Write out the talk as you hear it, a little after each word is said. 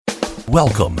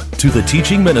Welcome to the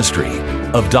teaching ministry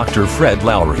of Dr. Fred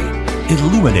Lowry,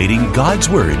 illuminating God's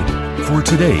Word for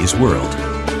today's world.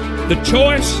 The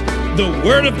choice, the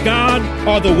Word of God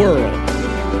or the world.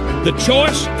 The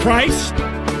choice, Christ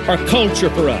or culture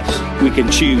for us. We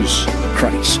can choose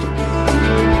Christ.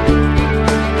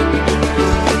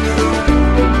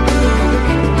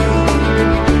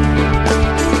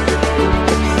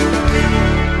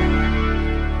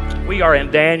 We are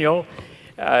in Daniel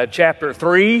chapter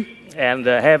 3 and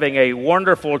having a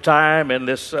wonderful time in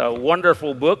this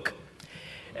wonderful book.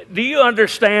 Do you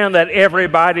understand that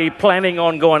everybody planning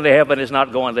on going to heaven is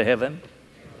not going to heaven?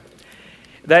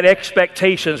 That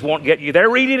expectations won't get you there.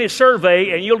 Read any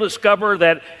survey and you'll discover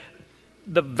that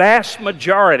the vast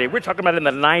majority, we're talking about in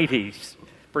the 90s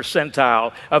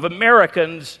percentile, of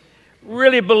Americans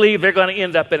really believe they're going to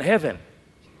end up in heaven.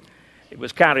 It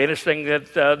was kind of interesting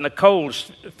that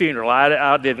Nicole's funeral,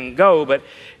 I didn't go, but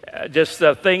just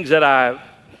the things that I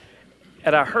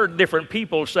heard different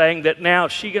people saying that now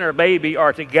she and her baby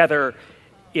are together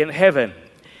in heaven.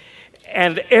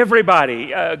 And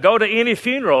everybody, go to any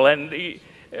funeral and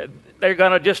they're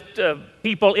going to just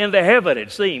people into heaven,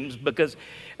 it seems, because,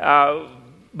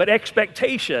 but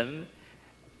expectation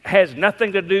has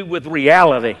nothing to do with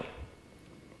reality.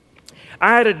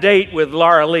 I had a date with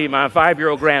Laura Lee, my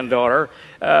 5-year-old granddaughter,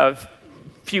 a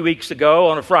few weeks ago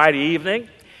on a Friday evening,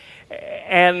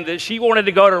 and she wanted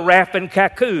to go to Raffin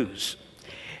Cacoo's.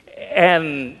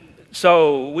 And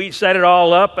so we set it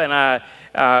all up, and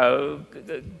I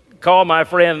called my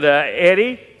friend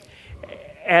Eddie,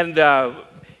 and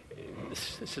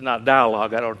this is not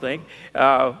dialogue, I don't think.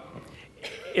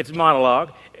 It's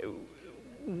monologue.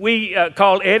 We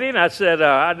called Eddie, and I said,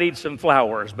 I need some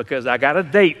flowers because I got a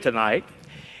date tonight.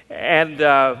 And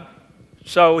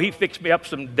so he fixed me up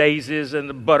some daisies and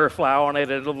a butterfly on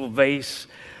it, and a little vase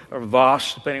or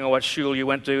vase, depending on what shul you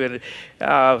went to.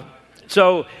 And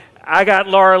so I got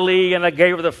Laura Lee, and I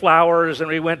gave her the flowers, and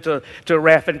we went to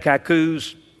Raffin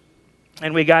Cacoo's.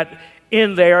 And we got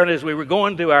in there, and as we were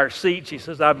going to our seat, she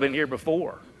says, I've been here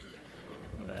before.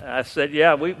 I said,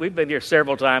 yeah, we've been here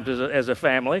several times as a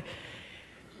family.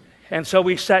 And so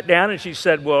we sat down, and she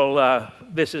said, well,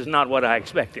 this is not what I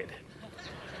expected.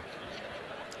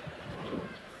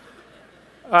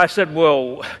 I said,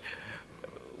 well,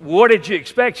 what did you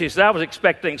expect? She said, I was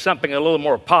expecting something a little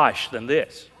more posh than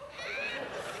this.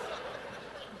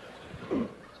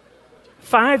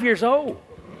 5 years old.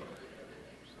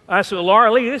 I said, well,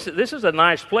 Laura Lee, this is a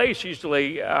nice place.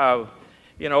 Usually,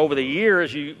 over the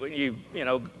years, when you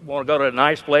want to go to a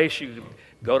nice place, you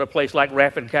go to a place like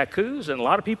Raffin Cacoo's, and a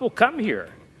lot of people come here.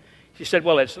 She said,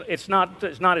 well, it's not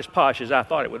as posh as I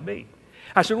thought it would be.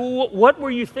 I said, well, what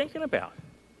were you thinking about?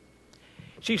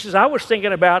 She says, I was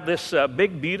thinking about this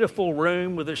big, beautiful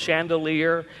room with a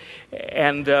chandelier,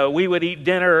 and we would eat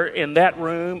dinner in that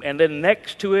room, and then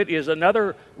next to it is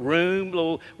another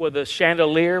room with a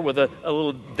chandelier with a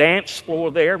little dance floor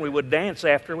there, and we would dance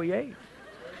after we ate.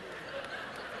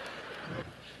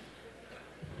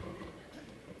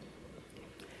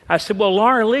 I said, well,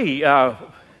 Laura Lee,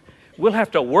 we'll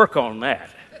have to work on that.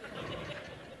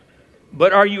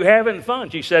 But are you having fun?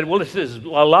 She said, well, this is a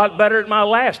lot better than my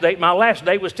last date. My last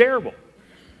date was terrible.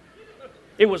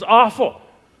 It was awful.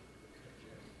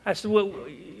 I said,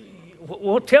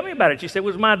 well, tell me about it. She said, it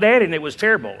was my daddy, and it was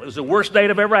terrible. It was the worst date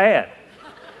I've ever had.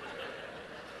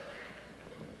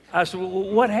 I said, well,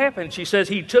 what happened? She says,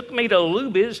 he took me to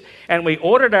Luby's, and we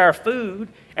ordered our food,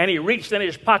 and he reached in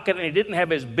his pocket, and he didn't have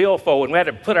his billfold, and we had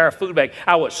to put our food back.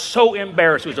 I was so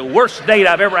embarrassed. It was the worst date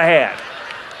I've ever had.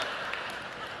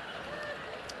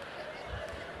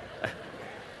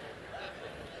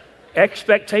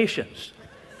 Expectations.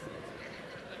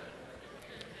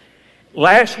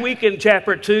 Last week in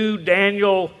chapter 2,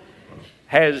 Daniel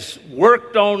has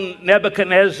worked on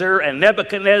Nebuchadnezzar, and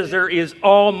Nebuchadnezzar is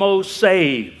almost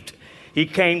saved. He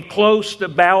came close to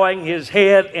bowing his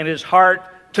head and his heart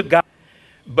to God.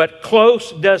 But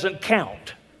close doesn't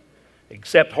count,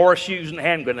 except horseshoes and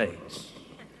hand grenades.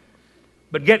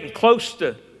 But getting close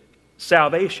to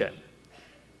salvation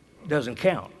doesn't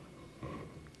count.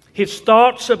 His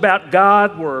thoughts about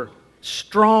God were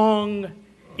strong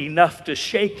enough to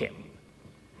shake him,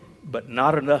 but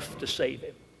not enough to save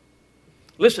him.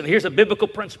 Listen, here's a biblical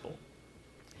principle.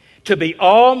 To be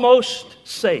almost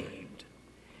saved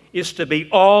is to be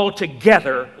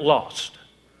altogether lost.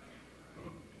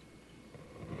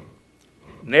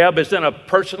 Neb is in a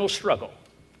personal struggle.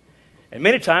 And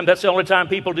many times, that's the only time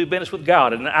people do business with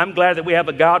God. And I'm glad that we have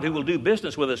a God who will do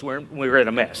business with us when we're in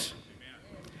a mess.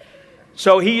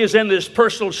 So he is in this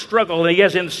personal struggle, and he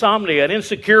has insomnia and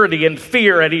insecurity and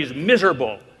fear, and he's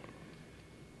miserable.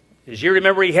 As you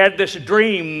remember, he had this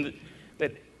dream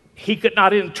that he could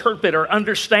not interpret or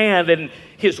understand, and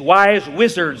his wise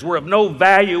wizards were of no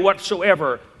value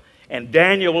whatsoever. And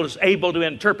Daniel was able to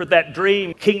interpret that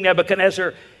dream. King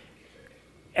Nebuchadnezzar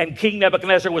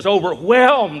was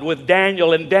overwhelmed with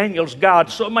Daniel and Daniel's God,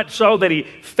 so much so that he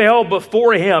fell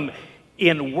before him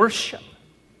in worship.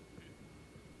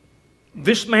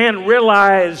 This man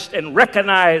realized and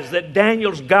recognized that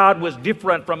Daniel's God was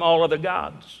different from all other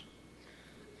gods.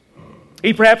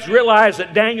 He perhaps realized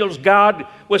that Daniel's God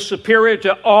was superior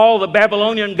to all the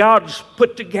Babylonian gods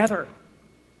put together.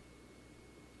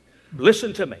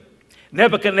 Listen to me.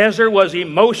 Nebuchadnezzar was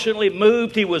emotionally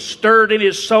moved. He was stirred in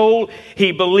his soul.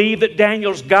 He believed that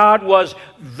Daniel's God was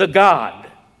the God.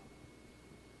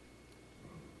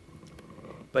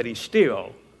 But he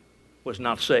still was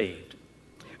not saved.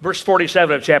 Verse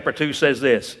 47 of chapter 2 says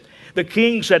this: The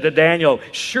king said to Daniel,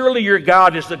 "Surely your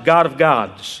God is the God of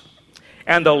gods,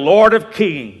 and the Lord of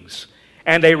kings,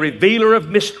 and a revealer of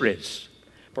mysteries,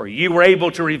 for you were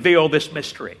able to reveal this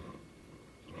mystery."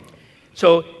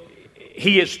 So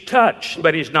he is touched,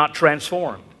 but he's not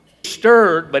transformed.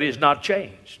 Stirred, but he's not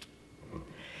changed.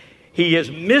 He is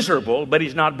miserable, but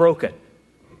he's not broken.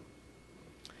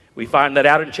 We find that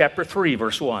out in chapter 3,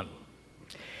 verse 1.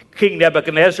 King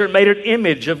Nebuchadnezzar made an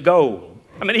image of gold.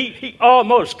 I mean, he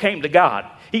almost came to God.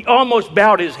 He almost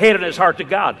bowed his head and his heart to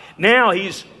God. Now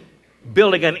he's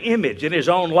building an image in his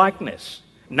own likeness,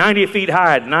 90 feet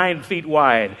high, 9 feet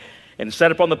wide, and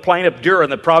set up on the plain of Dura in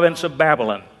the province of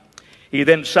Babylon. He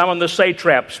then summoned the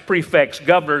satraps, prefects,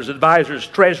 governors, advisors,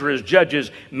 treasurers,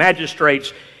 judges,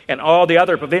 magistrates, and all the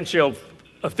other provincial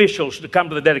officials to come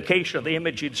to the dedication of the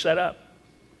image he'd set up.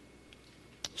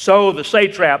 So the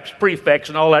satraps, prefects,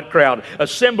 and all that crowd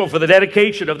assembled for the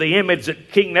dedication of the image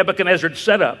that King Nebuchadnezzar had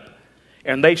set up,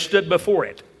 and they stood before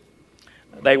it.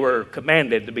 They were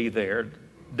commanded to be there,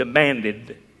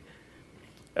 demanded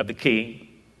of the king.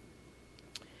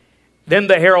 Then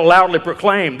the herald loudly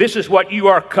proclaimed, "This is what you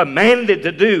are commanded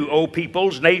to do, O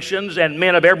peoples, nations, and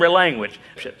men of every language.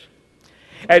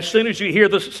 As soon as you hear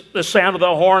the sound of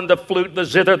the horn, the flute, the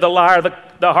zither, the lyre,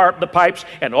 the harp, the pipes,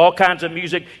 and all kinds of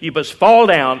music, you must fall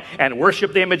down and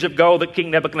worship the image of gold that King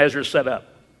Nebuchadnezzar set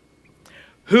up.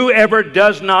 Whoever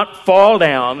does not fall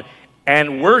down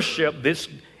and worship this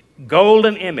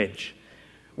golden image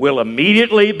will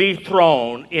immediately be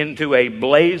thrown into a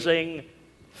blazing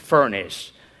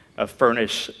furnace of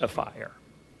fire."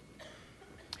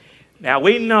 Now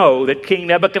we know that King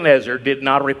Nebuchadnezzar did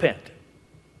not repent.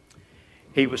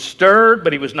 He was stirred,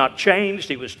 but he was not changed.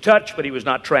 He was touched, but he was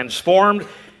not transformed.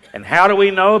 And how do we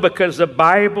know? Because the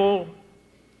Bible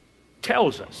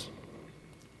tells us.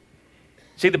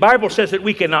 See, the Bible says that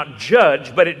we cannot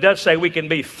judge, but it does say we can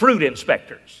be fruit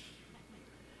inspectors.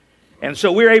 And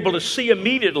so we're able to see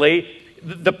immediately,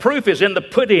 the proof is in the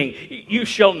pudding. You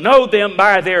shall know them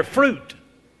by their fruit.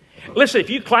 Listen, if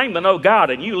you claim to know God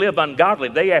and you live ungodly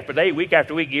day after day, week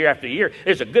after week, year after year,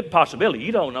 there's a good possibility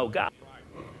you don't know God.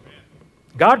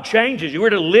 God changes you.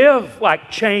 We're to live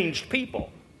like changed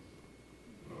people.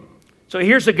 So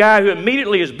here's a guy who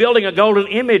immediately is building a golden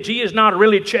image. He is not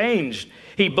really changed.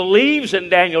 He believes in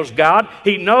Daniel's God.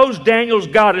 He knows Daniel's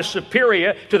God is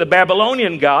superior to the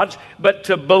Babylonian gods, but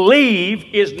to believe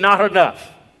is not enough.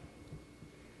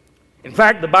 In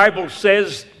fact, the Bible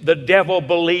says the devil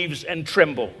believes and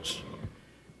trembles.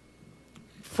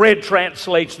 Fred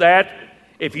translates that,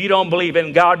 if you don't believe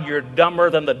in God, you're dumber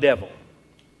than the devil.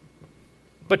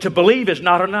 But to believe is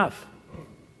not enough.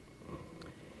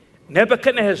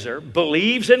 Nebuchadnezzar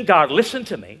believes in God, listen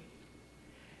to me,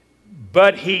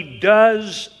 but he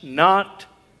does not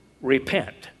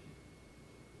repent.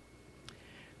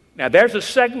 Now, there's a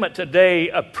segment today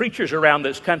of preachers around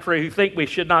this country who think we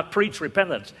should not preach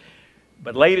repentance.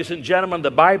 But ladies and gentlemen,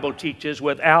 the Bible teaches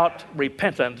without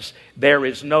repentance, there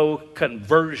is no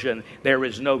conversion, there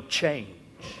is no change,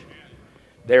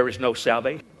 there is no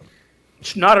salvation.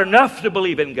 It's not enough to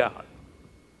believe in God.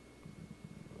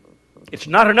 It's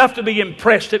not enough to be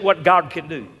impressed at what God can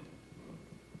do.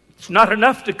 It's not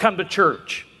enough to come to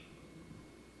church.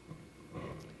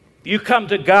 You come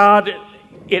to God,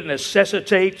 it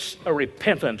necessitates a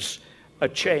repentance, a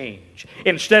change.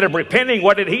 Instead of repenting,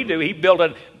 what did he do? He built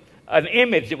an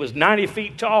image that was 90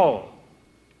 feet tall.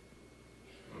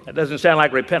 That doesn't sound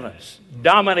like repentance.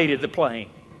 Dominated the plain.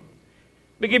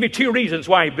 Let me give you two reasons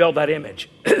why he built that image.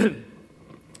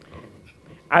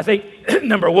 I think,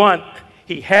 number one,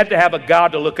 he had to have a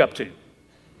God to look up to.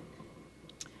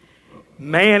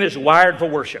 Man is wired for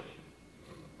worship.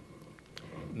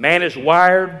 Man is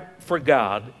wired for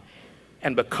God.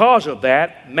 And because of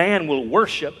that, man will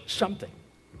worship something.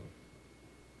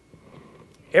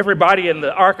 Everybody in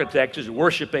the architects is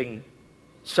worshiping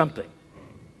something.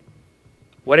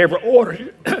 Whatever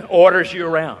orders you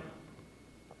around.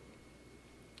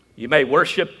 You may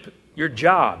worship your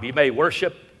job. You may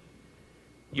worship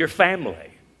your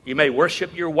family. You may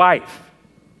worship your wife.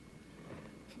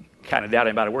 Kind of doubt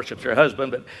anybody worships their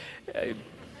husband, but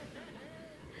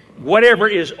whatever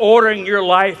is ordering your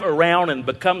life around and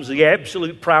becomes the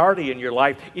absolute priority in your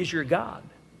life is your God.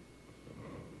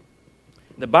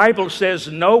 The Bible says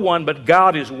no one but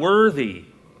God is worthy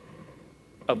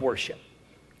of worship.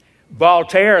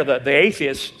 Voltaire, the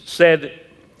atheist, said,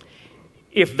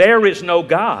 if there is no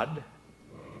God,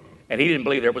 and he didn't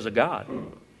believe there was a God,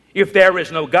 if there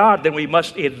is no God, then we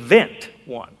must invent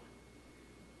one.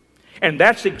 And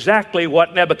that's exactly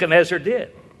what Nebuchadnezzar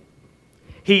did.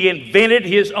 He invented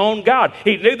his own God.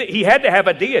 He knew that he had to have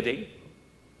a deity.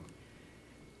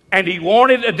 And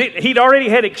he'd already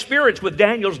had experience with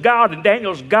Daniel's God, and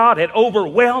Daniel's God had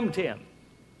overwhelmed him.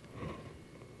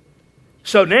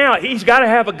 So now he's got to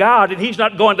have a God, and he's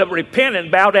not going to repent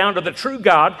and bow down to the true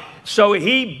God. So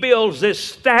he builds this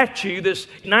statue, this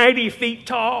 90 feet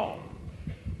tall,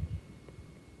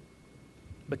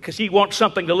 because he wants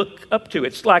something to look up to.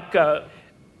 It's like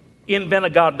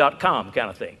inventagod.com kind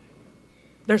of thing.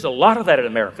 There's a lot of that in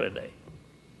America today.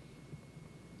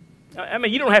 I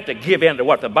mean, you don't have to give in to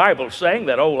what the Bible's saying,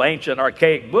 that old ancient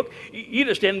archaic book. You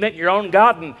just invent your own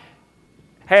God and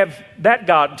have that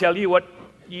God tell you what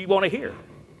you want to hear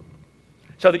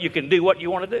so that you can do what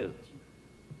you want to do.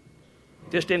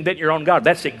 Just invent your own God.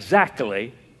 That's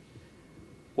exactly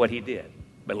what he did.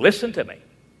 But listen to me.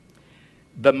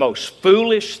 The most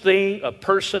foolish thing a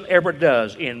person ever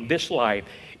does in this life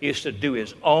is to do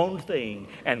his own thing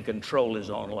and control his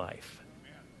own life.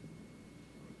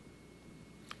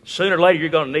 Sooner or later, you're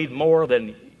going to need more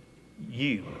than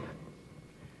you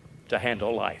to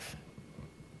handle life.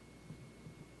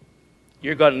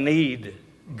 You're going to need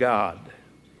God.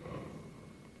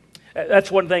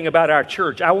 That's one thing about our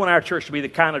church. I want our church to be the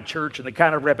kind of church and the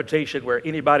kind of reputation where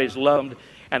anybody's loved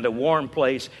and a warm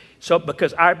place. So,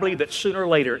 because I believe that sooner or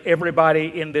later,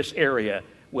 everybody in this area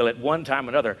will at one time or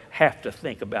another have to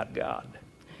think about God.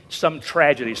 Some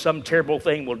tragedy, some terrible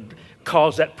thing will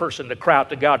cause that person to cry out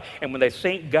to God. And when they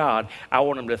think God, I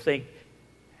want them to think,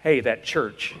 hey, that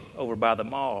church over by the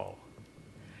mall,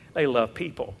 they love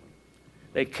people.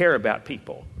 They care about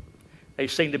people. They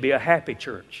seem to be a happy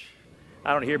church.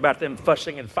 I don't hear about them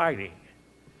fussing and fighting.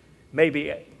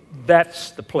 Maybe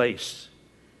that's the place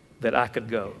that I could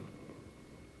go.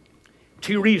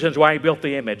 2 reasons why he built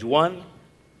the image. 1,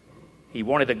 he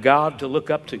wanted a God to look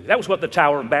up to. That was what the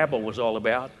Tower of Babel was all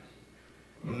about.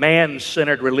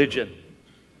 Man-centered religion.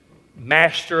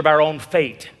 Master of our own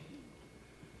fate.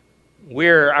 We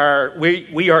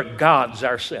are gods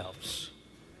ourselves.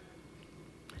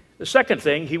 The second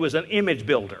thing, he was an image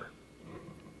builder.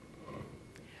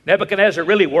 Nebuchadnezzar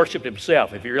really worshiped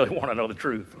himself, if you really want to know the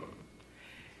truth.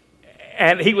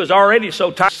 And he was already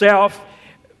so tired of himself.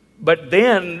 But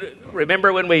then,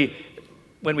 remember when we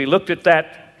looked at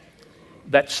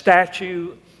that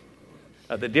statue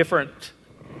of the different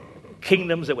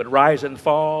kingdoms that would rise and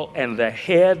fall, and the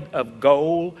head of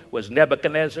gold was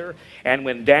Nebuchadnezzar. And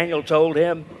when Daniel told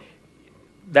him,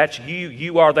 that's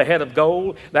you are the head of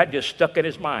gold, that just stuck in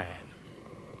his mind.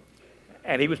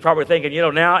 And he was probably thinking,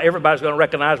 now everybody's going to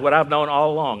recognize what I've known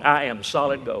all along. I am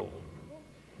solid gold.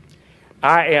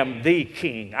 I am the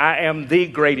king. I am the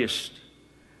greatest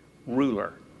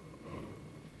ruler.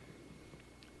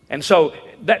 And so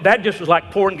that just was like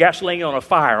pouring gasoline on a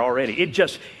fire already. It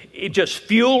just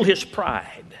fueled his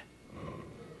pride.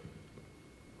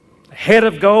 Head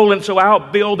of gold, and so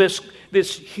I'll build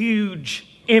this huge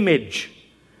image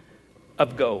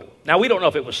of gold. Now, we don't know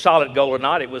if it was solid gold or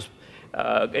not.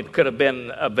 It could have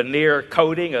been a veneer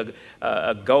coating,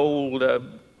 a gold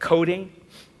coating.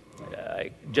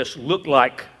 It just looked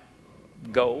like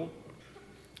gold.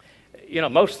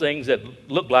 Most things that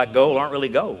look like gold aren't really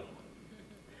gold.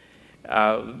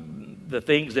 The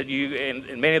things that you,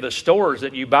 in many of the stores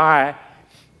that you buy,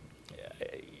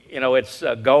 it's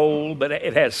gold, but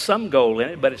it has some gold in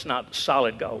it, but it's not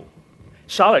solid gold.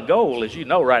 Solid gold, as you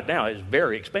know right now, is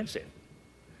very expensive.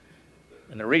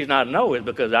 And the reason I know is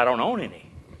because I don't own any.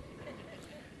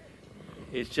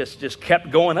 It's just kept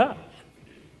going up.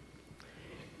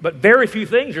 But very few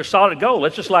things are solid gold.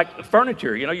 It's just like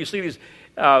furniture. You see these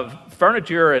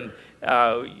furniture, and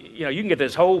you can get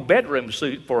this whole bedroom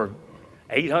suite for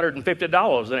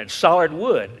 $850, and it's solid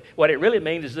wood. What it really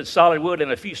means is it's solid wood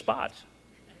in a few spots.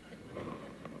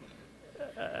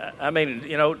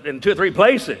 In 2 or 3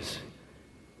 places.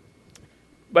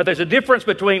 But there's a difference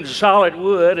between solid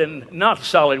wood and not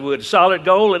solid wood, solid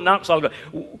gold and not solid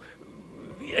gold.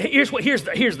 Here's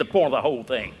the point of the whole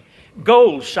thing.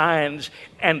 Gold shines,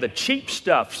 and the cheap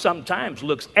stuff sometimes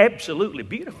looks absolutely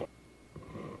beautiful.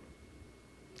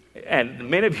 And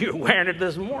many of you are wearing it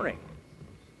this morning.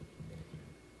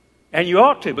 And you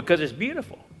ought to, because it's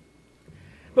beautiful.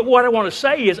 But what I want to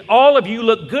say is all of you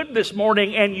look good this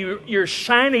morning, and you're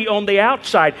shiny on the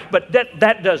outside, but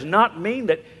that does not mean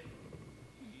that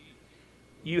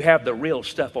you have the real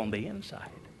stuff on the inside.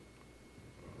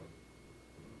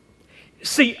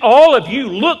 See, all of you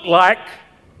look like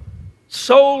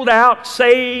sold out,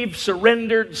 saved,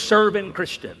 surrendered, serving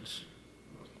Christians.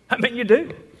 I mean, you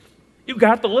do. You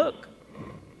got the look.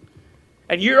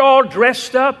 And you're all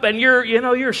dressed up, and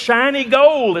you're shiny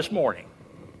gold this morning.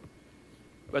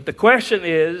 But the question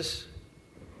is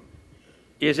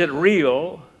it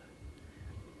real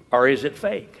or is it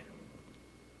fake?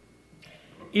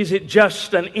 Is it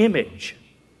just an image?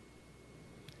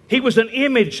 He was an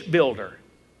image builder.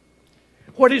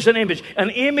 What is an image? An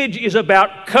image is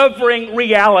about covering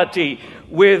reality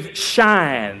with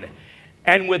shine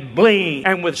and with bling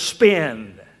and with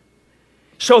spin.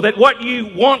 So that what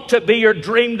you want to be or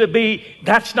dream to be,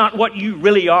 that's not what you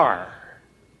really are.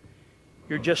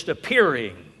 You're just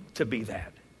appearing to be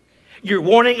that. You're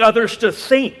wanting others to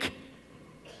think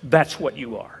that's what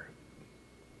you are.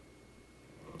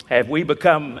 Have we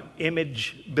become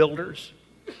image builders?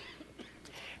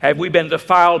 Have we been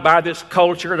defiled by this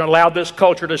culture and allowed this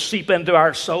culture to seep into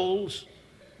our souls?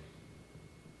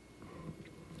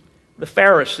 The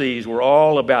Pharisees were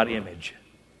all about image.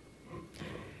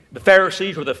 The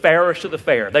Pharisees were the fairest of the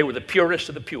fair. They were the purest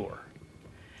of the pure.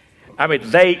 I mean,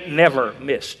 they never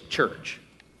missed church.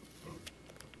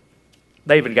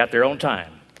 They even got their own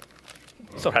time.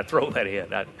 So I throw that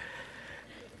in.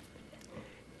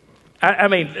 I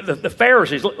mean, the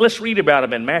Pharisees, let's read about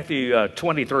them in Matthew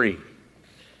 23.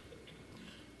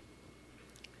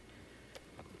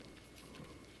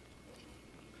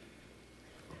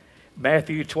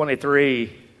 Matthew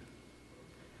 23,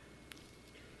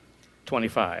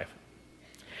 25.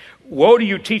 Woe to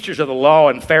you, teachers of the law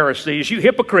and Pharisees, you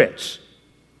hypocrites.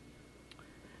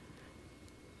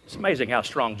 It's amazing how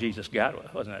strong Jesus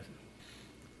got, wasn't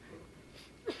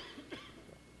it?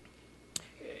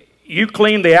 You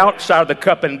clean the outside of the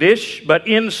cup and dish, but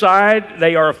inside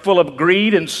they are full of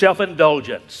greed and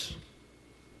self-indulgence.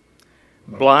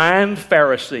 Blind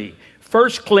Pharisee.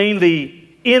 First clean the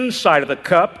inside of the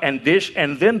cup and dish,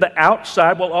 and then the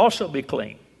outside will also be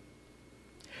clean.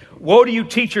 Woe to you,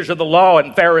 teachers of the law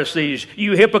and Pharisees,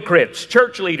 you hypocrites,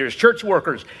 church leaders, church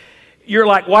workers. You're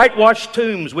like whitewashed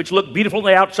tombs, which look beautiful on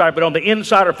the outside, but on the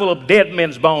inside are full of dead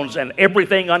men's bones and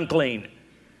everything unclean.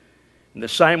 In the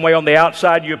same way, on the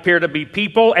outside, you appear to be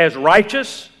people as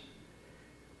righteous,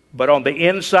 but on the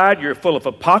inside, you're full of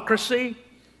hypocrisy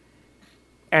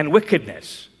and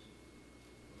wickedness.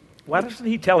 Why doesn't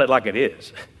he tell it like it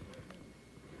is?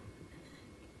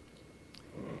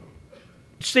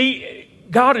 See,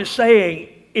 God is saying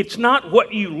it's not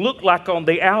what you look like on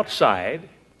the outside.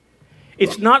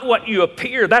 It's not what you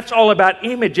appear. That's all about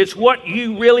image. It's what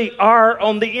you really are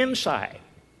on the inside.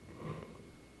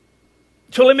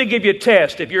 So let me give you a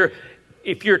test. If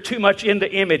you're too much into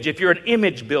image, if you're an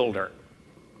image builder,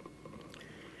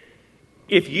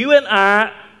 if you and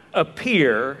I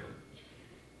appear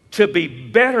to be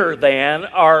better than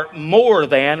or more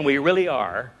than we really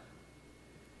are,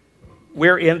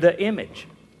 we're into image.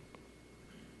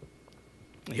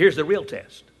 Here's the real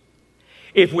test.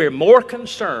 If we're more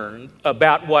concerned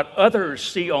about what others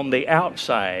see on the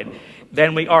outside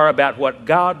than we are about what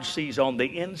God sees on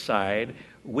the inside,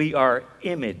 we are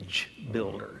image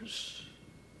builders.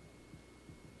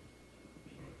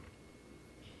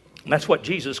 And that's what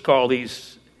Jesus called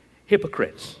these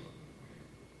hypocrites.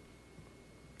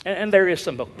 And there is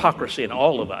some hypocrisy in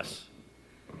all of us.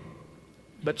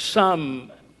 But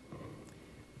some,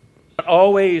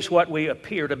 always what we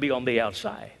appear to be on the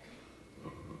outside.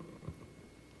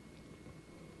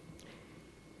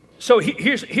 So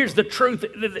here's the truth.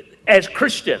 As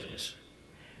Christians,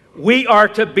 we are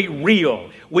to be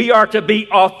real. We are to be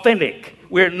authentic.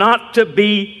 We're not to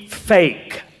be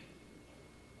fake.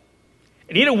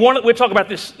 And we'll talk about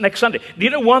this next Sunday. Do you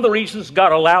know one of the reasons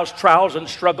God allows trials and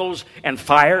struggles and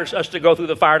fires us to go through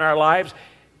the fire in our lives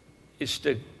is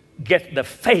to get the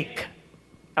fake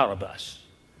out of us.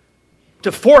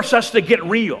 To force us to get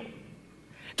real.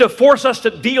 To force us to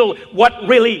deal what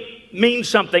really means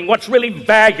something, what's really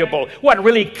valuable, what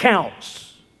really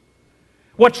counts,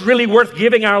 what's really worth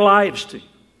giving our lives to.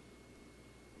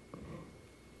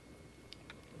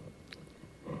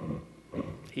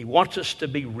 He wants us to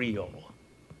be real.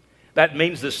 That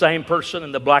means the same person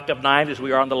in the black of night as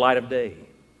we are in the light of day.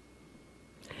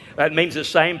 That means the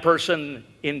same person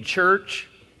in church,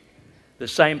 the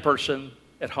same person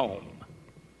at home.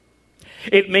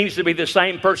 It means to be the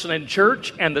same person in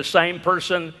church and the same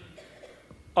person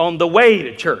on the way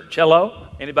to church. Hello?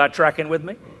 Anybody tracking with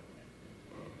me?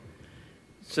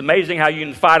 It's amazing how you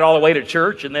can fight all the way to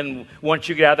church, and then once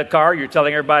you get out of the car, you're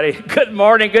telling everybody, good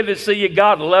morning, good to see you,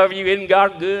 God love you, isn't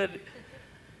God good?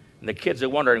 And the kids are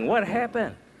wondering, what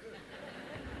happened?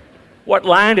 What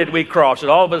line did we cross? And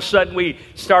all of a sudden we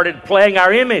started playing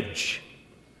our image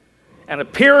and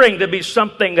appearing to be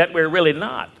something that we're really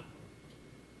not.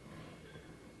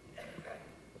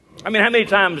 I mean, how many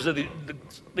times do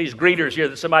these greeters here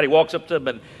that somebody walks up to them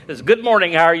and says, good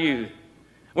morning, how are you?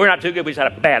 We're not too good, we just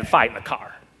had a bad fight in the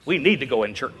car. We need to go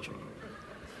in church.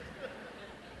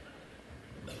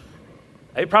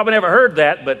 They probably never heard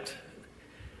that, but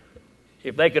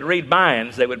if they could read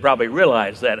minds, they would probably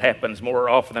realize that happens more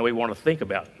often than we want to think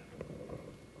about.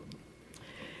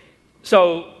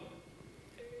 So,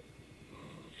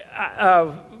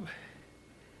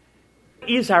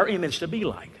 is our image to be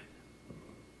like?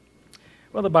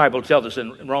 Well, the Bible tells us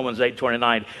in Romans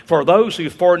 8:29, for those who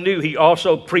foreknew, he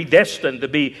also predestined to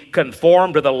be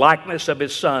conformed to the likeness of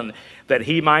his Son, that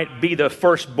he might be the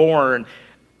firstborn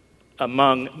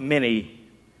among many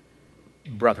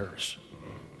brothers.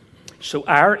 So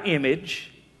our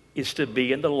image is to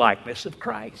be in the likeness of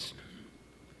Christ.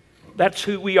 That's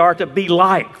who we are to be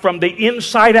like from the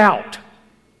inside out.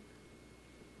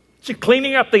 See,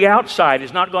 cleaning up the outside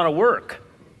is not going to work.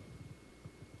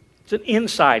 It's an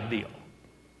inside deal.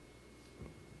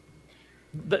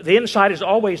 The inside is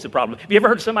always the problem. Have you ever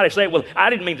heard somebody say, well, I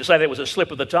didn't mean to say that it was a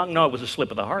slip of the tongue. No, it was a slip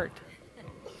of the heart.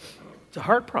 It's a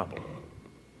heart problem.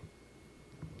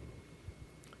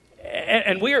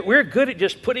 And we're good at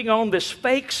just putting on this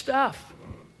fake stuff.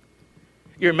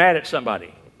 You're mad at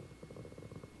somebody.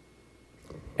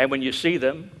 And when you see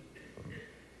them,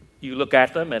 you look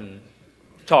at them and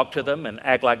talk to them and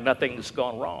act like nothing's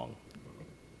gone wrong.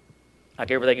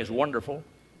 Like everything is wonderful.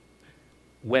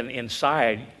 When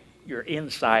inside, your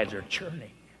insides are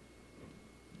churning.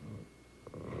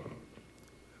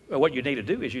 Well, what you need to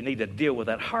do is you need to deal with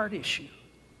that heart issue.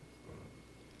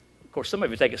 Of course, some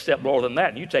of you take a step more than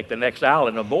that, and you take the next aisle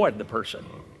and avoid the person.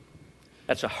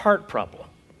 That's a heart problem.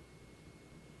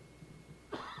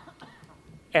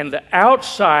 And the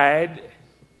outside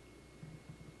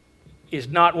is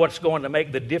not what's going to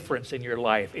make the difference in your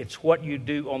life. It's what you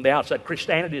do on the outside.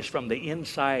 Christianity is from the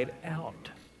inside out.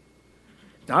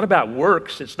 It's not about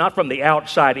works. It's not from the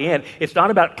outside in. It's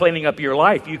not about cleaning up your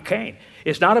life. You can't.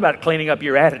 It's not about cleaning up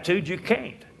your attitude. You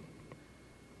can't.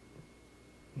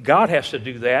 God has to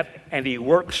do that, and he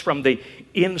works from the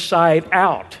inside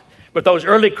out. But those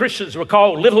early Christians were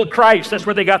called little Christ. That's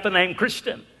where they got the name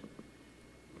Christian.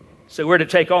 So we're to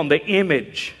take on the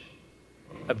image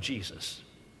of Jesus.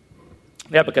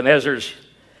 Nebuchadnezzar's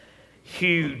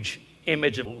huge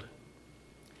image of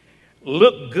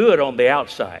looked good on the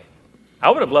outside.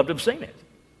 I would have loved to have seen it.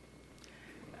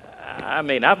 I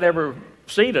mean, I've never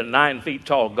seen a 9 feet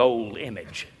tall gold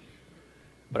image,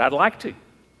 but I'd like to.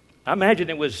 I imagine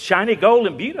it was shiny gold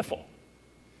and beautiful.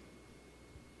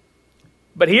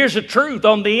 But here's the truth.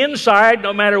 On the inside,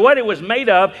 no matter what it was made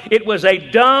of, it was a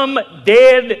dumb,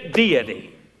 dead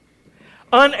deity,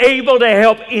 unable to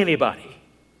help anybody.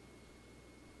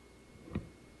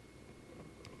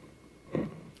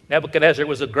 Nebuchadnezzar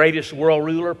was the greatest world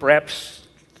ruler, perhaps,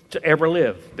 to ever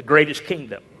live, the greatest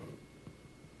kingdom.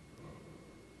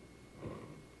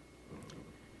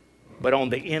 But on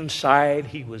the inside,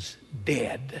 he was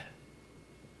dead.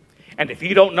 And if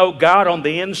you don't know God on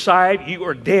the inside, you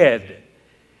are dead.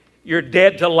 You're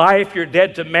dead to life, you're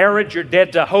dead to marriage, you're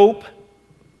dead to hope.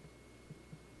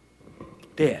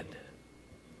 Dead.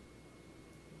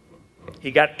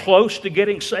 He got close to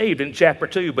getting saved in chapter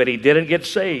 2, but he didn't get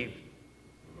saved.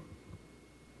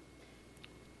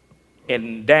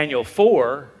 In Daniel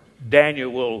 4,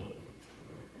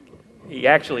 he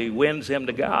actually wins him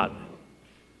to God.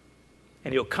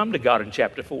 And he'll come to God in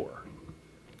chapter 4.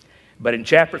 But in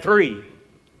chapter 3,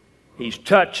 he's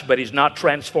touched, but he's not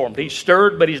transformed. He's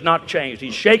stirred, but he's not changed.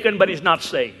 He's shaken, but he's not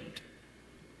saved.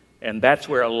 And that's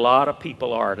where a lot of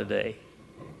people are today.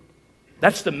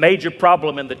 That's the major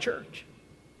problem in the church.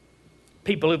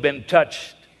 People who've been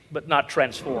touched, but not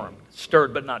transformed.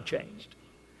 Stirred, but not changed.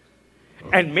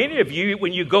 And many of you,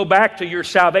 when you go back to your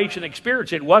salvation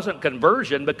experience, it wasn't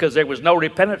conversion because there was no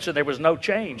repentance and there was no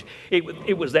change.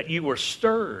 It was that you were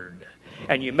stirred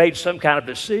and you made some kind of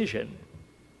decision,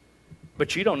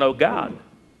 but you don't know God.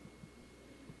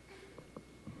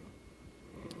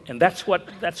 And that's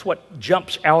what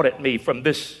jumps out at me from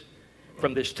this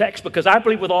text, because I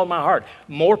believe with all my heart,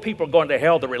 more people are going to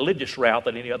hell the religious route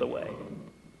than any other way.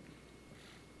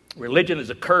 Religion is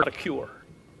a curse, not a cure.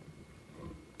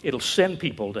 It'll send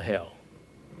people to hell.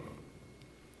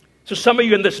 So some of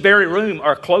you in this very room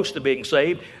are close to being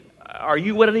saved, or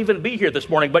you wouldn't even be here this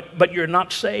morning, but you're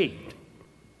not saved.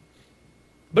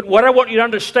 But what I want you to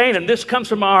understand, and this comes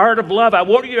from my heart of love, I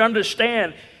want you to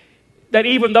understand that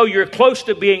even though you're close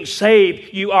to being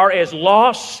saved, you are as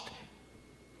lost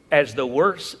as the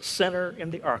worst sinner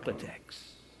in the Arklatex.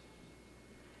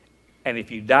 And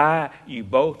if you die, you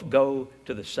both go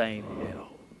to the same hell.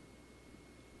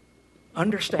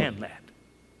 Understand that.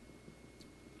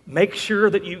 Make sure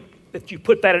that you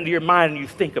put that into your mind and you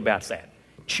think about that.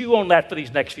 Chew on that for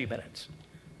these next few minutes.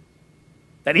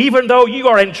 That even though you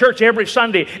are in church every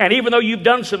Sunday, and even though you've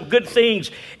done some good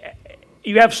things,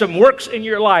 you have some works in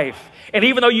your life, and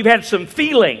even though you've had some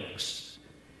feelings,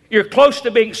 you're close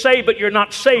to being saved, but you're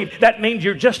not saved. That means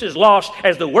you're just as lost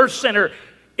as the worst sinner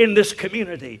in this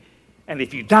community. And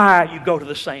if you die, you go to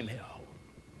the same hell.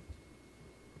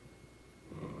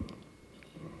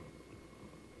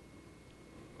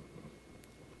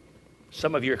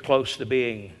 Some of you are close to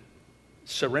being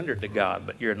surrendered to God,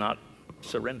 but you're not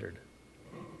surrendered.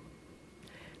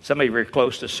 Some of you are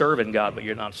close to serving God, but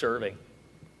you're not serving.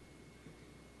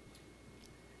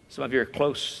 Some of you are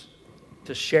close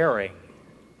to sharing,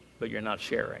 but you're not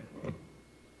sharing.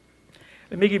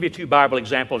 Let me give you two Bible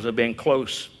examples of being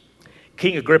close.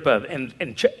 King Agrippa in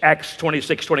Acts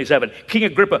 26:27. King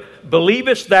Agrippa,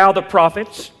 believest thou the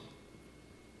prophets?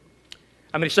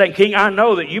 I mean, he's saying, King, I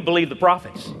know that you believe the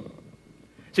prophets.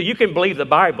 So you can believe the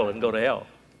Bible and go to hell.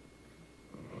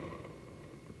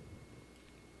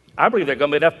 I believe there are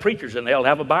going to be enough preachers in hell to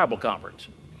have a Bible conference,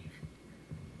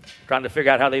 trying to figure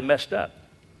out how they messed up,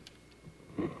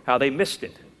 how they missed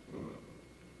it.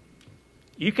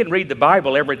 You can read the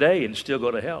Bible every day and still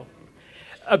go to hell.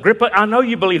 Agrippa, I know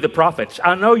you believe the prophets.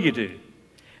 I know you do.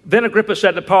 Then Agrippa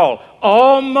said to Paul,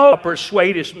 almost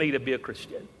persuadest me to be a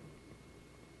Christian.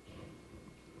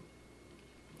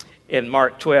 In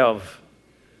Mark 12,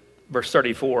 verse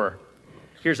 34,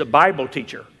 here's a Bible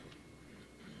teacher.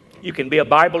 You can be a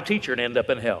Bible teacher and end up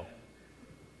in hell.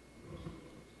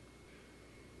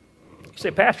 You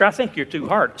say, Pastor, I think you're too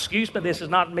hard. Excuse me, this is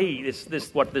not me. This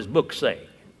is what this book's saying.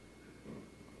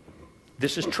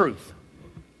 This is truth.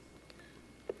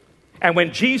 And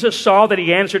when Jesus saw that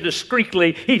he answered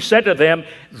discreetly, he said to them,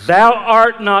 thou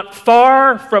art not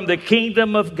far from the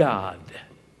kingdom of God.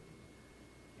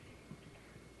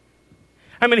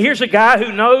 I mean, here's a guy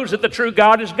who knows that the true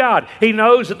God is God. He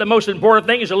knows that the most important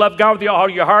thing is to love God with all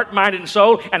your heart, mind, and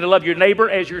soul, and to love your neighbor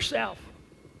as yourself.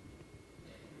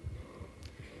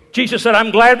 Jesus said, I'm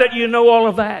glad that you know all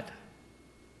of that.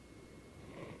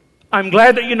 I'm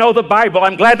glad that you know the Bible.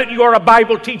 I'm glad that you are a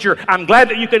Bible teacher. I'm glad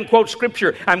that you can quote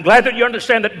Scripture. I'm glad that you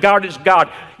understand that God is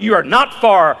God. You are not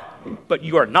far, but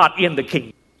you are not in the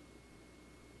kingdom.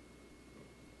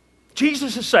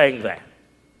 Jesus is saying that.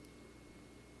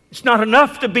 It's not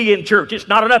enough to be in church. It's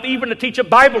not enough even to teach a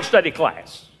Bible study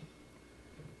class.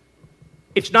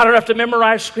 It's not enough to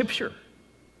memorize Scripture.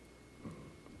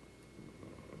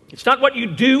 It's not what you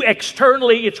do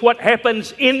externally, it's what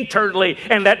happens internally,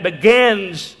 and that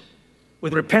begins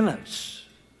with repentance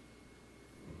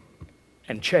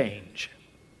and change.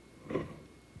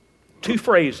 Two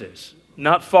phrases,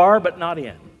 not far but not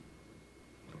in.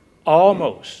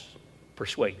 Almost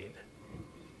persuaded.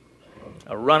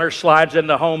 A runner slides in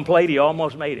the home plate, he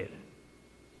almost made it,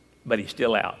 but he's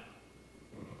still out.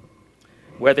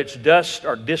 Whether it's dust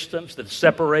or distance that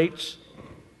separates,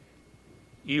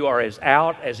 you are as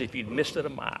out as if you'd missed it a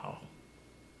mile.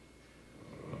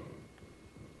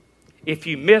 If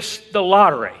you missed the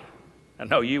lottery, I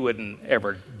know you wouldn't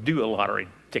ever do a lottery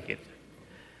ticket,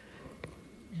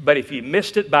 but if you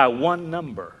missed it by one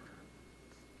number,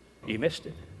 you missed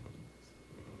it.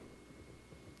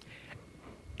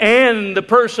 And the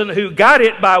person who got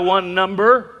it by one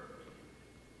number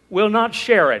will not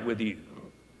share it with you.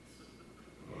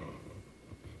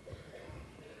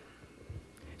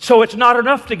 So it's not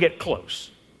enough to get close.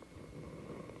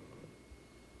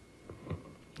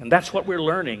 And that's what we're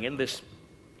learning in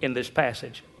this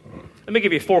passage. Let me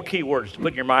give you 4 key words to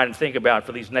put in your mind and think about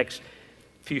for these next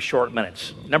few short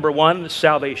minutes. Number 1,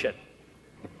 salvation.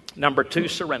 Number 2,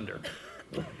 surrender.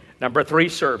 Number 3,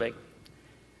 serving.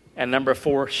 And number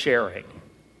 4, sharing.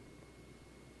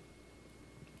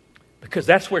 Because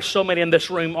that's where so many in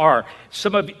this room are.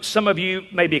 Some of you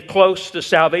may be close to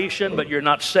salvation, but you're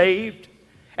not saved.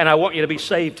 And I want you to be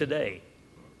saved today.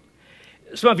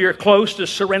 Some of you are close to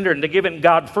surrendering, to giving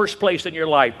God first place in your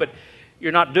life, but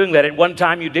You're not doing that. At one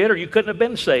time you did, or you couldn't have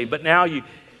been saved. But now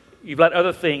you've let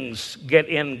other things get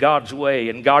in God's way,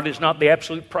 and God is not the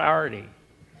absolute priority.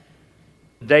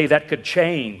 Today that could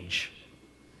change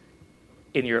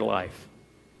in your life.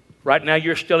 Right now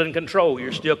you're still in control.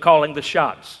 You're still calling the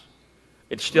shots.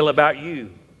 It's still about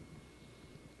you.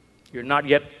 You're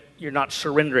not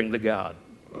surrendering to God.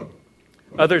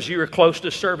 Others, you are close to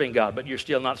serving God, but you're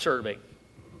still not serving.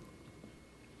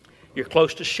 You're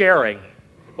close to sharing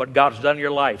what God's done in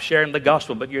your life, sharing the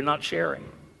gospel, but you're not sharing.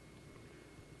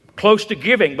 Close to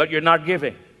giving, but you're not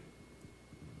giving.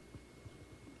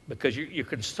 Because you're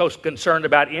so concerned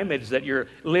about image that you're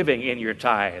living in your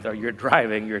tithe or you're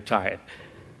driving your tithe.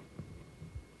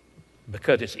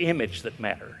 Because it's image that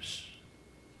matters.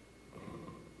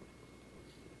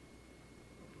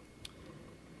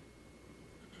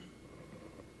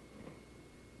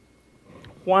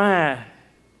 Why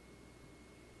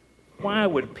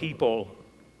would people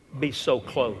be so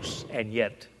close and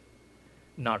yet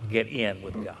not get in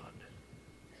with God?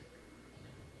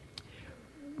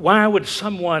 Why would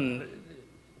someone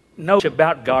know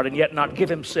about God and yet not give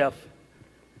himself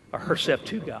or herself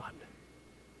to God?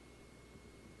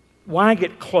 Why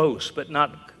get close but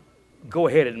not go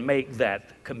ahead and make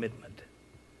that commitment?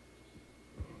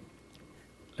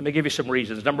 Let me give you some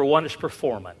reasons. Number one is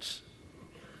performance.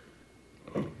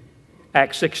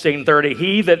 Acts 16:30,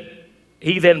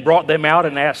 he then brought them out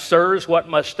and asked, "Sirs, what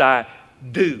must I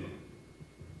do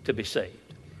to be saved?"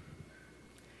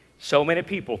 So many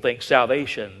people think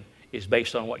salvation is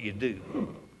based on what you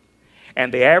do.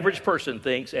 And the average person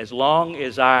thinks, as long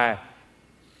as I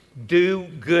do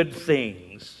good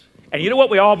things. And you know what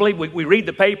we all believe? We read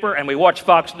the paper and we watch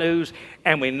Fox News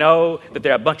and we know that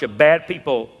there are a bunch of bad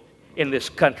people in this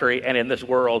country and in this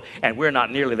world, and we're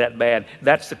not nearly that bad.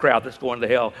 That's the crowd that's going to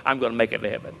hell. I'm going to make it to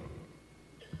heaven.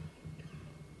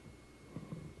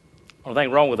 Only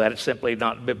thing wrong with that, it's simply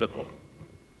not biblical.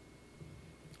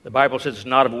 The Bible says it's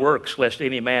not of works, lest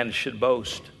any man should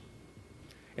boast.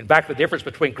 In fact, the difference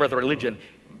between religion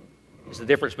is the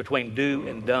difference between do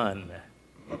and done.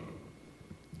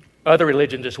 Other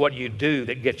religions is what you do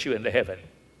that gets you into heaven.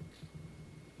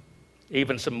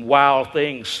 Even some wild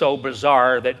things so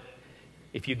bizarre that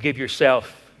if you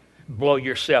blow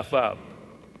yourself up,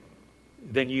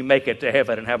 then you make it to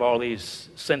heaven and have all these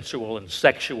sensual and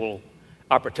sexual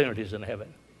opportunities in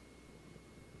heaven.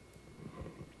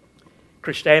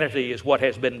 Christianity is what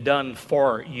has been done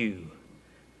for you.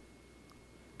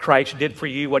 Christ did for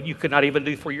you what you could not even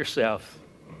do for yourself.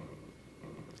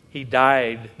 He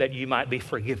died that you might be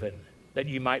forgiven, that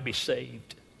you might be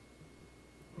saved.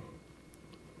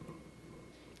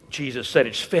 Jesus said,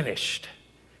 "It's finished."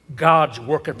 God's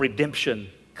work of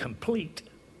redemption complete.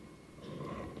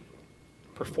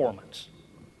 Performance.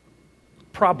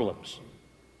 Problems.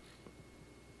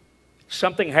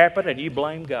 Something happened and you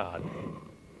blame God.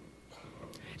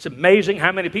 It's amazing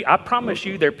how many people, I promise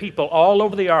you there are people all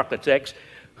over the Architects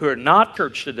who are not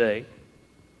church today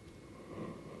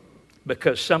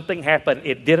because something happened.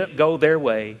 It didn't go their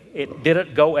way. It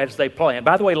didn't go as they planned.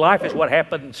 By the way, life is what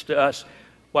happens to us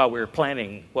while we're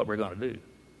planning what we're going to do.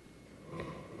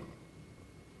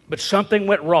 But something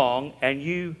went wrong and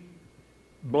you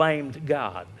blamed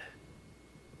God.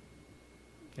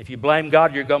 If you blame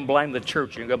God, you're going to blame the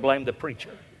church. You're going to blame the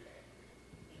preacher.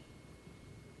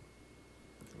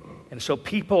 And so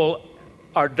people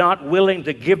are not willing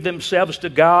to give themselves to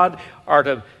God or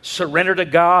to surrender to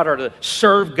God or to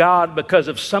serve God because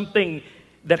of something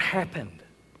that happened.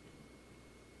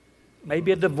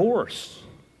 Maybe a divorce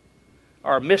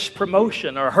or a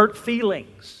mispromotion or hurt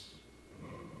feelings.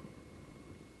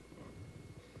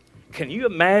 Can you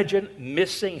imagine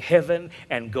missing heaven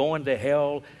and going to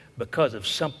hell because of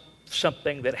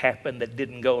something that happened that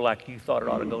didn't go like you thought it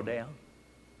ought to go down?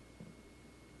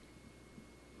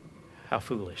 How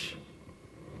foolish.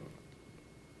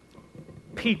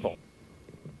 People.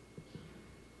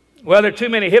 Well, there are too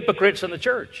many hypocrites in the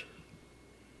church.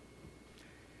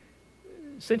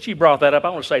 Since you brought that up, I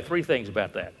want to say three things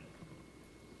about that.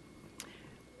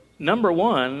 Number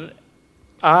one,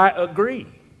 I agree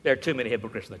there are too many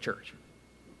hypocrites in the church.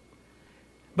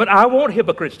 But I want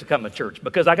hypocrites to come to church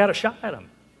because I got a shot at them.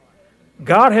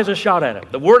 God has a shot at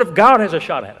them. The Word of God has a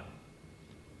shot at them.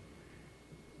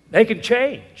 They can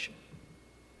change.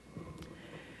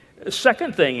 The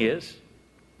second thing is,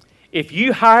 if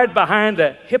you hide behind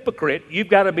a hypocrite, you've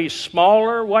got to be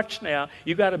smaller. Watch now.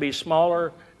 You've got to be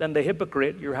smaller than the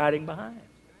hypocrite you're hiding behind.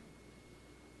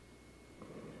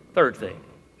 Third thing,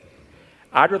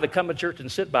 I'd rather come to church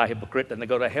and sit by a hypocrite than to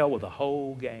go to hell with a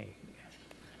whole gang.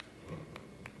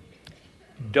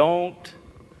 Don't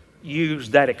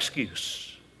use that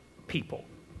excuse, people.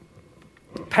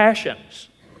 passions.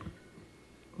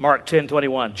 Mark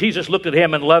 10:21. Jesus looked at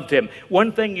him and loved him.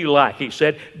 One thing you lack, he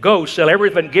said, go sell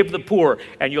everything, give to the poor,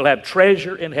 and you'll have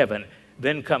treasure in heaven.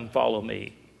 Then come follow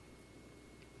me.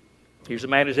 Here's a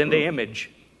man who's into image,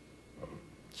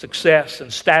 success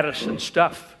and status and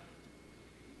stuff.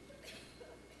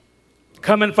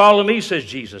 Come and follow me, says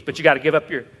Jesus, but you got to give up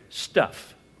your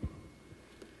stuff.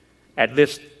 At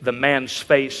this, the man's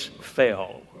face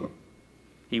fell.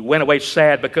 He went away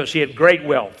sad because he had great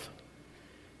wealth.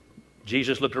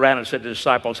 Jesus looked around and said to the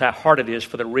disciples, how hard it is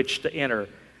for the rich to enter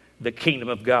the kingdom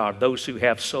of God, those who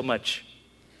have so much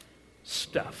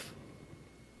stuff.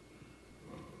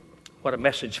 What a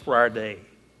message for our day.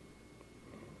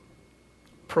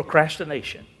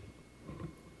 Procrastination.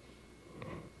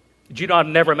 Did you know I've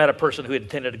never met a person who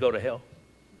intended to go to hell?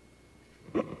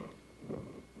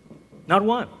 Not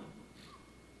one.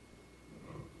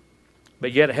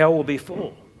 But yet hell will be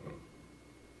full.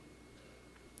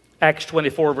 Acts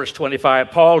 24, verse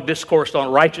 25, Paul discoursed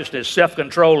on righteousness,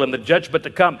 self-control, and the judgment to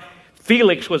come.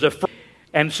 Felix was afraid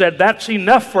and said, that's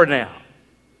enough for now.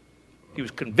 He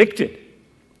was convicted.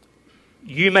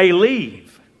 You may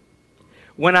leave.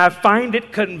 When I find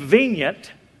it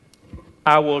convenient,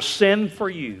 I will send for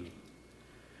you.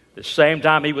 At the same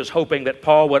time, he was hoping that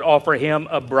Paul would offer him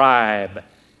a bribe.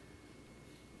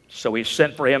 So he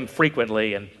sent for him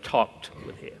frequently and talked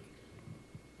with him.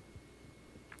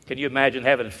 Can you imagine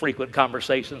having frequent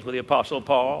conversations with the Apostle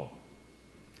Paul,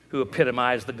 who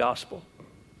epitomized the gospel?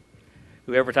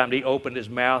 Who every time he opened his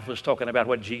mouth was talking about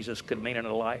what Jesus could mean in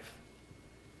a life.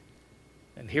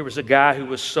 And here was a guy who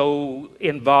was so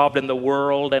involved in the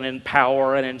world and in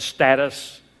power and in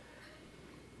status.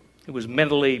 He was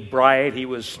mentally bright. He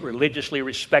was religiously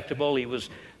respectable. He was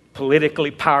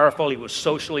politically powerful. He was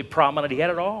socially prominent. He had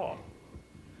it all.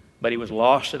 But he was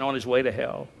lost and on his way to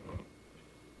hell.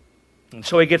 And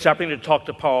so he gets up to talk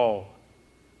to Paul.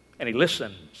 And he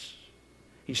listens.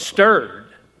 He's stirred.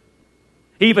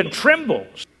 He even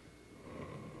trembles.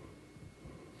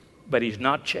 But he's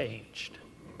not changed.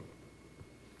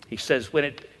 He says,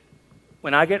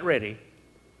 when I get ready,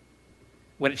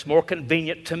 when it's more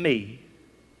convenient to me,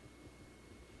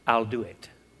 I'll do it.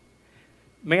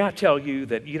 May I tell you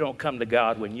that you don't come to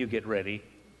God when you get ready.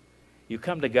 You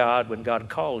come to God when God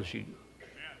calls you.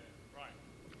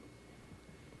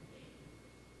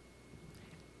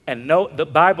 And no, the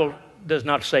Bible does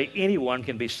not say anyone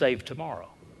can be saved tomorrow.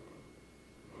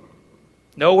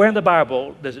 Nowhere in the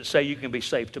Bible does it say you can be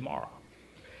saved tomorrow.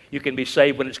 You can be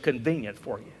saved when it's convenient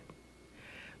for you.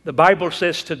 The Bible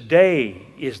says today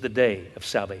is the day of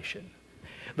salvation.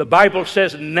 The Bible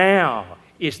says now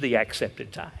is the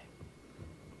accepted time.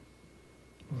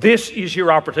 This is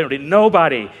your opportunity.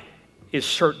 Nobody is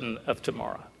certain of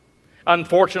tomorrow.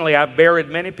 Unfortunately, I've buried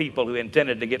many people who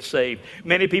intended to get saved,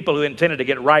 many people who intended to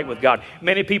get right with God,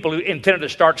 many people who intended to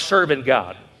start serving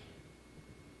God.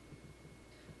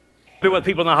 I've been with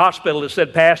people in the hospital that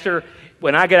said, Pastor,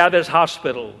 when I get out of this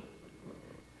hospital,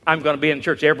 I'm going to be in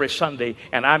church every Sunday,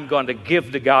 and I'm going to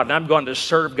give to God, and I'm going to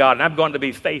serve God, and I'm going to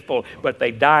be faithful. But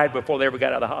they died before they ever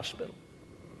got out of the hospital.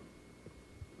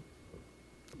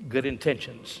 Good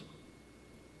intentions.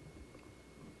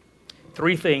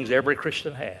 3 things every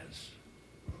Christian has.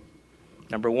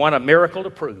 Number 1, a miracle to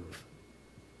prove.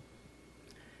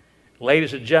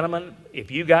 Ladies and gentlemen, if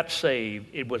you got saved,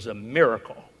 it was a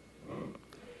miracle.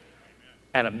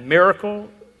 And a miracle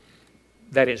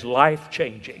that is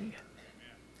life-changing.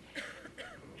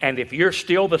 And if you're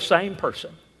still the same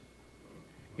person,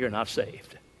 you're not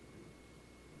saved.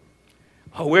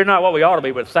 Oh, we're not what we ought to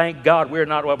be, but thank God we're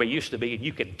not what we used to be, and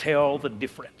you can tell the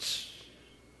difference.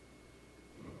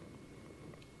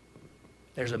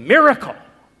 There's a miracle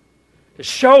to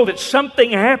show that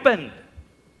something happened.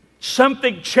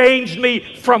 Something changed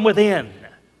me from within.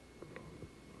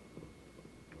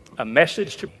 A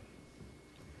message to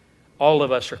all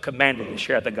of us are commanded to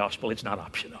share the gospel. It's not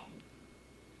optional.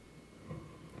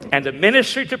 And a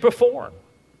ministry to perform.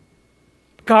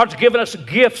 God's given us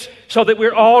gifts so that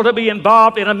we're all to be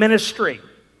involved in a ministry.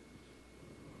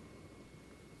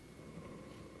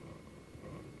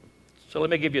 So let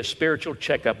me give you a spiritual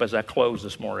checkup as I close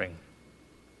this morning.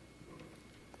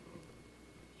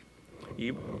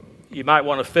 You might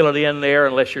want to fill it in there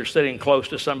unless you're sitting close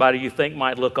to somebody you think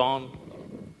might look on,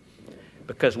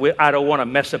 because I don't want to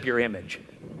mess up your image.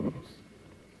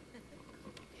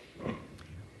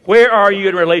 Where are you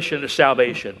in relation to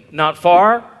salvation? Not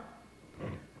far?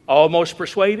 Almost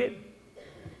persuaded?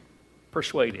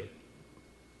 Persuaded.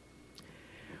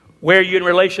 Where are you in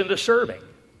relation to serving?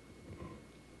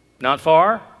 Not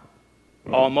far?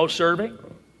 Almost serving?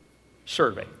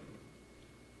 Serving.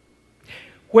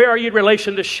 Where are you in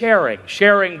relation to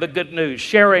sharing the good news,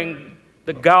 sharing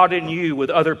the God in you with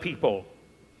other people?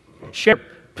 Share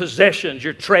possessions,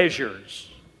 your treasures.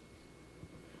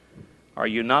 Are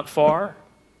you not far?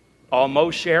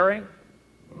 Almost sharing?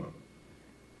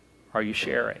 Are you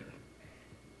sharing?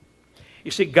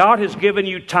 You see, God has given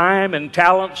you time and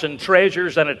talents and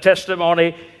treasures and a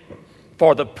testimony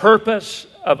for the purpose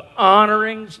of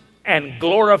honoring and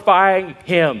glorifying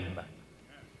Him,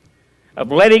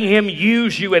 of letting Him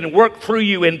use you and work through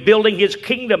you in building His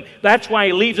kingdom. That's why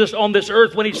He leaves us on this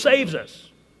earth when He saves us.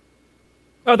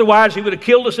 Otherwise, He would have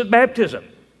killed us at baptism.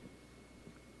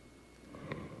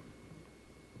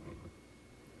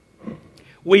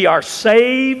 We are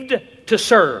saved to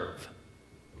serve.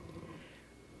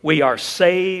 We are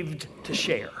saved to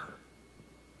share.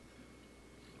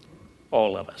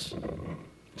 All of us.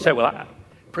 Say, well,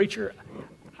 preacher,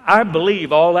 I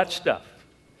believe all that stuff,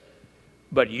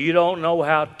 but you don't know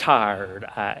how tired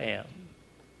I am.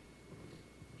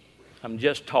 I'm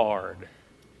just tired.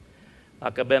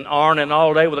 Like I've been ironing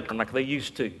all day with a like they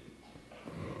used to.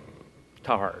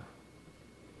 Tired.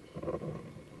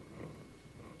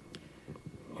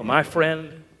 Well, my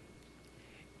friend,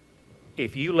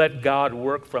 if you let God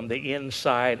work from the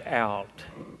inside out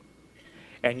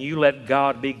and you let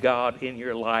God be God in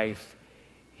your life,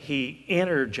 He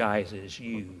energizes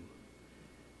you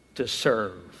to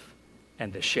serve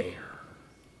and to share.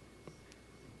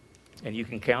 And you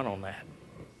can count on that.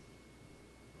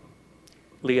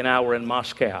 Lee and I were in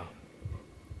Moscow.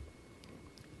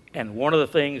 And one of the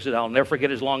things that I'll never forget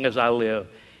as long as I live,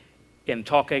 in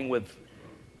talking with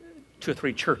 2 or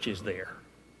 3 churches there,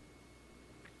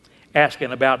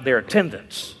 asking about their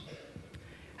attendance.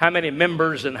 How many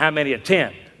members and how many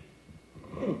attend?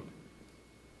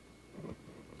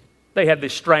 They had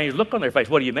this strange look on their face.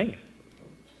 What do you mean?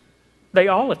 They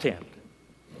all attend.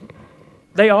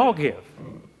 They all give.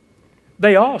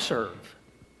 They all serve.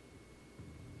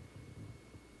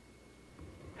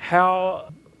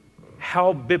 How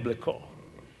biblical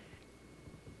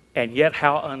and yet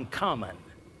how uncommon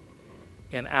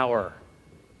in our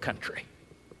country.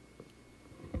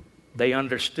 They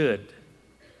understood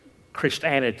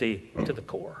Christianity to the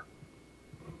core.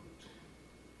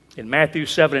 In Matthew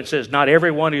 7 it says, "Not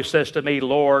everyone who says to me,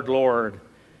 'Lord, Lord,'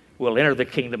 will enter the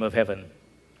kingdom of heaven,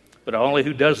 but only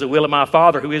who does the will of my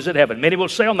Father who is in heaven. Many will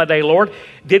say on that day, 'Lord,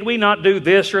 did we not do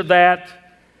this or that?'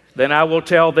 Then I will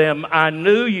tell them, 'I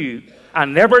knew you. I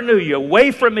never knew you.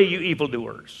 Away from me, you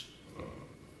evildoers.'"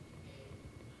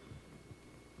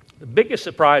 The biggest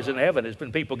surprise in heaven is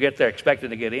when people get there expecting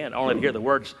to get in, only to hear the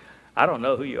words, "I don't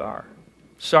know who you are.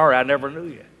 Sorry, I never knew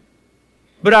you.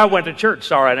 But I went to church.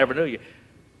 Sorry, I never knew you.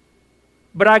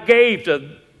 But I gave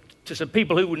to some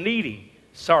people who were needy.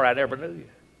 Sorry, I never knew you.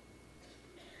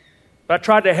 But I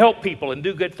tried to help people and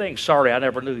do good things. Sorry, I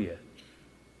never knew you."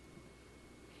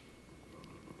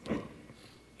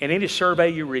 In any survey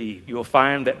you read, you'll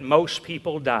find that most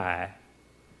people die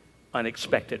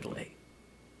unexpectedly.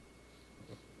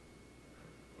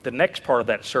 The next part of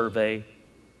that survey,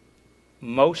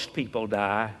 most people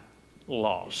die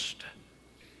lost.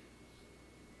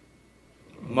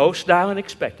 Most die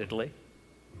unexpectedly,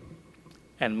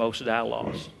 and most die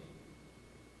lost.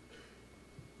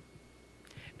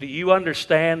 Do you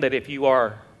understand that if you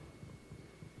are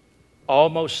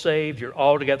almost saved, you're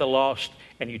altogether lost?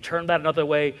 And you turn that another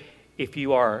way, if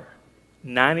you are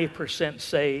 90%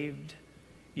 saved,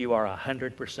 you are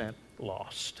 100%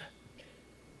 lost.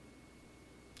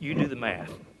 You do the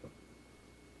math.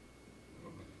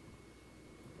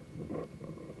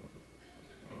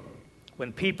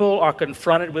 When people are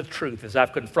confronted with truth, as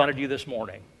I've confronted you this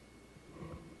morning,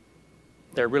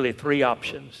 there are really 3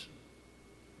 options.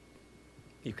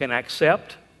 You can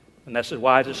accept, and that's the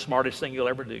wisest, smartest thing you'll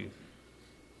ever do.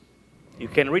 You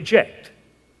can reject.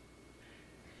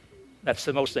 That's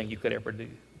the most thing you could ever do.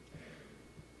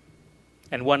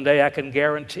 And one day I can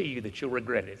guarantee you that you'll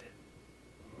regret it.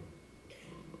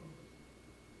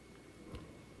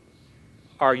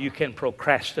 Or you can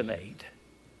procrastinate.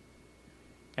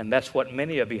 And that's what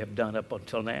many of you have done up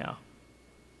until now.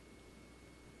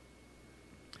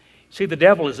 See, the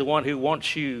devil is the one who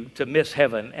wants you to miss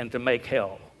heaven and to make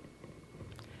hell.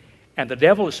 And the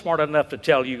devil is smart enough to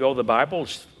tell you, oh, the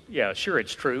Bible's, yeah, sure,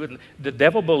 it's true. And the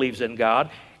devil believes in God.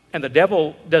 And the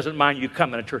devil doesn't mind you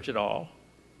coming to church at all.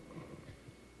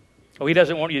 Oh, he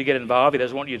doesn't want you to get involved. He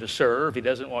doesn't want you to serve. He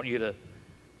doesn't want you to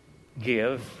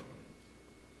give.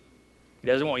 He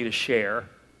doesn't want you to share.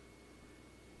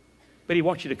 But he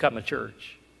wants you to come to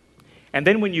church. And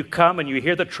then when you come and you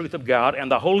hear the truth of God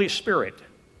and the Holy Spirit,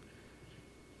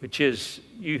 which is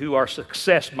you who are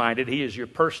success-minded, He is your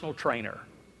personal trainer.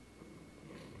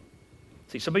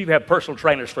 See, some of you have personal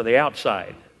trainers for the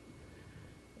outside,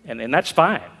 and that's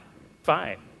fine.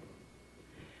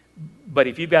 But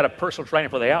if you've got a personal trainer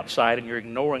for the outside and you're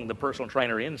ignoring the personal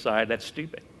trainer inside, that's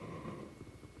stupid.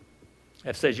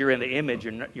 That says you're in the image,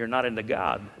 you're not into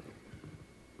God.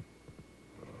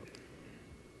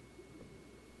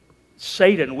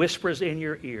 Satan whispers in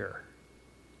your ear,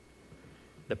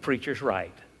 the preacher's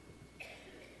right.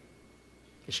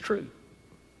 It's true.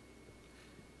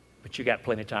 But you got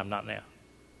plenty of time, not now.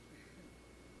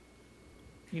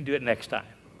 You can do it next time.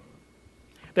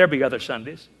 There'll be other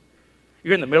Sundays.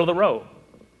 You're in the middle of the row.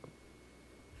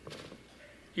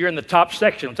 You're in the top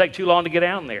section. It'll take too long to get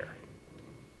down there.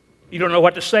 You don't know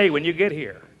what to say when you get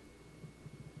here.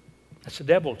 That's the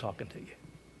devil talking to you.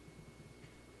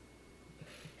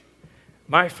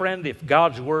 My friend, if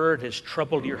God's word has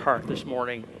troubled your heart this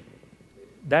morning,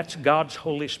 that's God's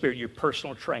Holy Spirit, your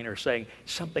personal trainer, saying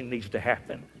something needs to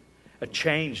happen. A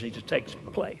change needs to take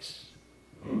place.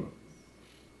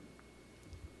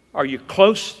 Are you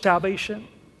close to salvation,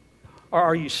 or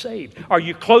are you saved? Are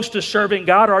you close to serving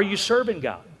God, or are you serving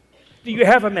God? Do you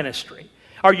have a ministry?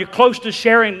 Are you close to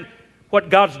sharing what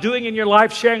God's doing in your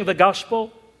life, sharing the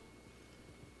gospel?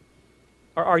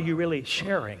 Or are you really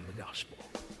sharing the gospel?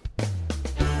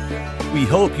 We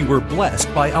hope you were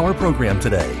blessed by our program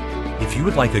today. If you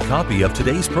would like a copy of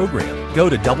today's program, go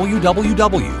to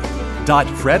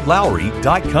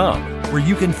www.fredlowry.com, where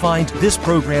you can find this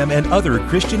program and other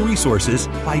Christian resources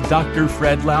by Dr.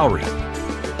 Fred Lowry.